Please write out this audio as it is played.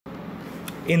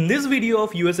In this video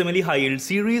of USMLE High Yield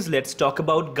series, let's talk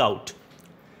about gout.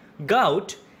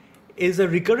 Gout is a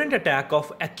recurrent attack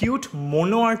of acute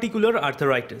monoarticular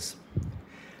arthritis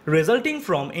resulting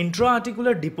from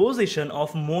intra-articular deposition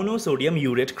of monosodium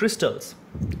urate crystals.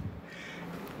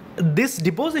 This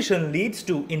deposition leads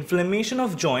to inflammation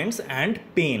of joints and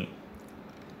pain.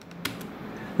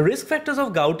 Risk factors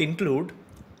of gout include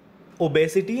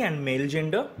obesity and male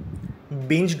gender,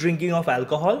 binge drinking of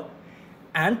alcohol,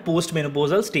 and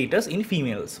postmenopausal status in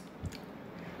females.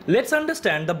 Let's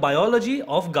understand the biology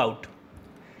of gout.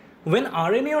 When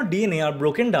RNA or DNA are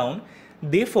broken down,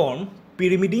 they form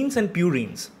pyrimidines and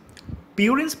purines.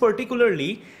 Purines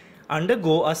particularly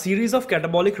undergo a series of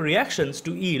catabolic reactions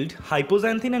to yield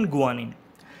hypoxanthine and guanine.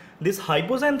 This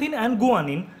hypoxanthine and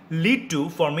guanine lead to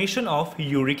formation of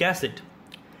uric acid.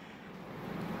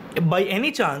 By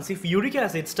any chance, if uric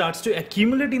acid starts to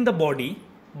accumulate in the body,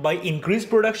 by increased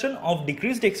production of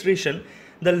decreased excretion,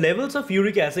 the levels of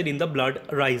uric acid in the blood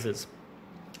rises.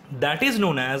 That is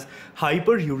known as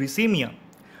hyperuricemia.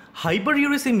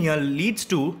 Hyperuricemia leads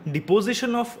to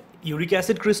deposition of uric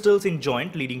acid crystals in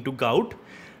joint leading to gout,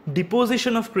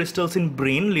 deposition of crystals in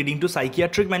brain leading to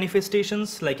psychiatric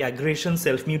manifestations like aggression,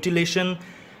 self-mutilation.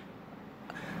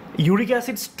 Uric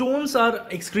acid stones are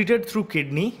excreted through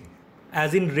kidney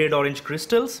as in red-orange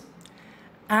crystals,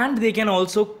 and they can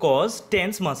also cause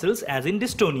tense muscles as in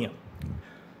dystonia.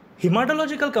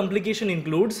 Hematological complication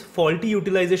includes faulty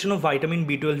utilization of vitamin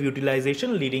B12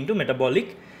 utilization leading to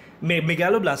metabolic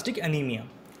megaloblastic anemia.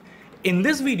 In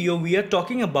this video, we are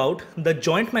talking about the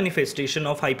joint manifestation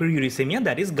of hyperuricemia,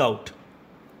 that is gout.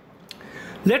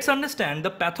 Let's understand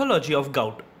the pathology of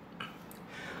gout.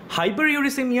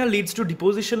 Hyperuricemia leads to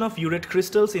deposition of urate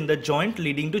crystals in the joint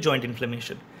leading to joint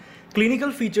inflammation.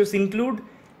 Clinical features include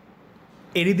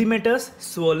erythematous,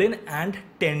 swollen and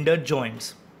tender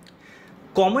joints.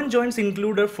 Common joints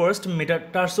include our first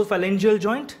metatarsophalangeal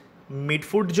joint,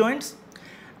 midfoot joints,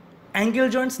 ankle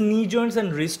joints, knee joints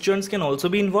and wrist joints can also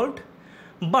be involved,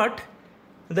 but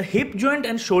the hip joint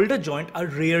and shoulder joint are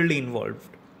rarely involved.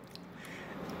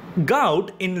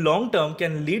 Gout in long term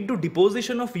can lead to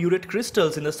deposition of urate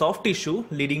crystals in the soft tissue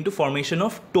leading to formation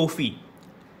of tophi,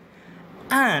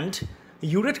 and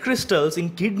urate crystals in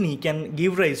kidney can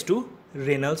give rise to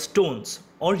renal stones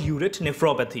or urate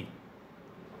nephropathy.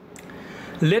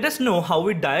 Let us know how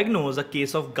we diagnose a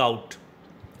case of gout.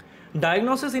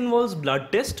 Diagnosis involves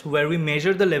blood test where we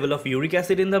measure the level of uric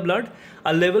acid in the blood.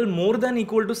 A level more than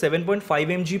equal to 7.5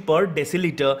 mg per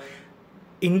deciliter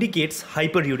indicates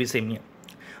hyperuricemia.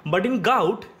 But in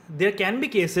gout, there can be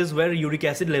cases where uric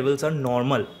acid levels are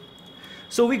normal.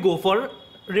 So we go for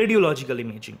radiological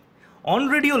imaging. On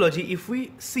radiology, if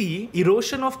we see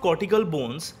erosion of cortical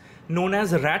bones known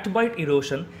as rat bite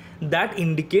erosion, that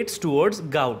indicates towards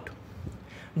gout.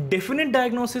 Definite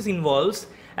diagnosis involves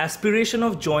aspiration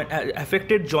of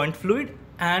affected joint fluid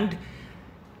and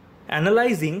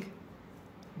analyzing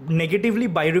negatively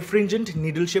birefringent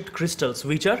needle-shaped crystals,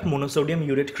 which are monosodium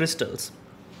urate crystals.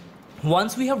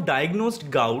 Once we have diagnosed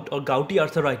gout or gouty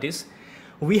arthritis,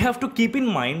 we have to keep in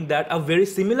mind that a very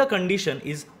similar condition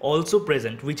is also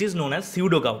present, which is known as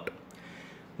pseudogout.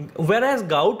 Whereas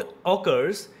gout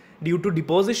occurs due to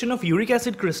deposition of uric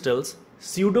acid crystals,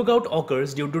 pseudogout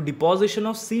occurs due to deposition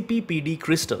of CPPD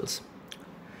crystals.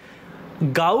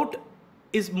 Gout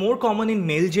is more common in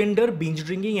male gender, binge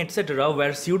drinking, etc.,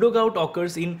 where pseudogout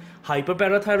occurs in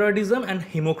hyperparathyroidism and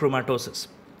hemochromatosis.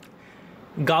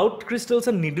 Gout crystals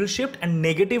are needle-shaped and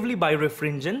negatively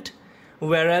birefringent,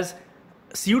 whereas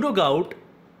pseudogout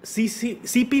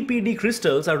CPPD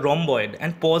crystals are rhomboid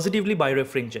and positively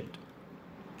birefringent.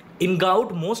 In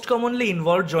gout, most commonly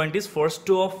involved joint is first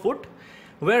toe of foot,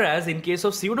 whereas in case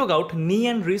of pseudogout, knee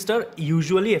and wrist are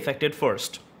usually affected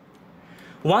first.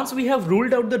 Once we have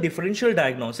ruled out the differential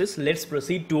diagnosis, let's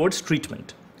proceed towards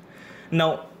treatment.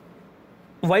 Now,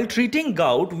 while treating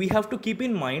gout, we have to keep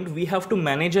in mind we have to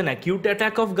manage an acute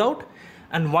attack of gout,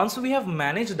 and once we have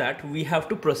managed that, we have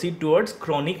to proceed towards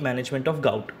chronic management of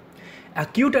gout.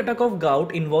 Acute attack of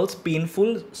gout involves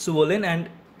painful, swollen and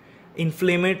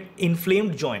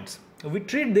inflamed joints. We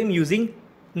treat them using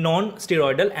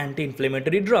non-steroidal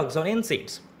anti-inflammatory drugs or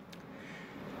NSAIDs.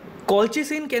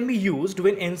 Colchicine can be used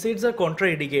when NSAIDs are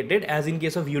contraindicated, as in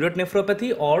case of urate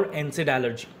nephropathy or NSAID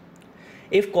allergy.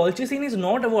 If colchicine is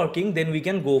not working, then we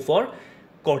can go for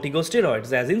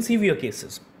corticosteroids, as in severe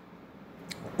cases.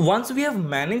 Once we have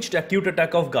managed acute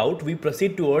attack of gout, we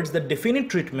proceed towards the definite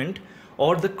treatment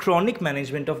or the chronic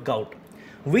management of gout,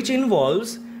 which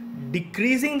involves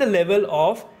decreasing the level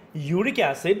of uric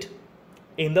acid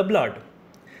in the blood.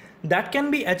 that can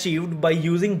be achieved by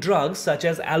using drugs such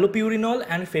as allopurinol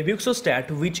and febuxostat,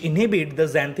 which inhibit the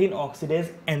xanthine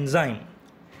oxidase enzyme.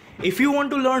 If you want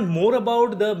to learn more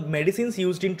about the medicines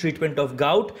used in treatment of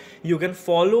gout, you can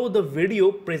follow the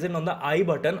video present on the I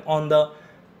button on the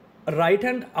right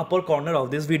hand upper corner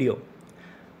of this video.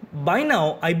 By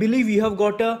now, I believe you have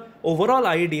got an overall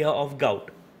idea of gout.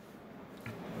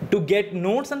 To get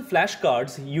notes and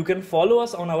flashcards, you can follow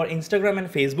us on our Instagram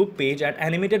and Facebook page at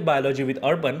Animated Biology with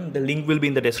Arpan. The link will be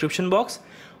in the description box.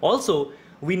 Also,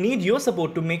 we need your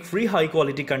support to make free high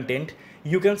quality content.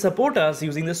 You can support us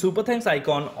using the super thanks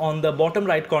icon on the bottom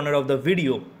right corner of the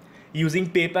video using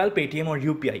PayPal, Paytm or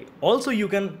UPI. Also, you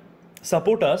can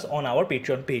support us on our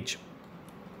Patreon page.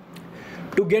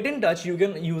 To get in touch, you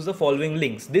can use the following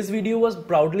links. This video was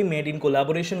proudly made in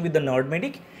collaboration with the Nerd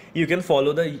Medic. You can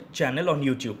follow the channel on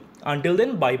YouTube. Until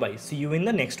then, bye bye. See you in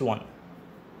the next one.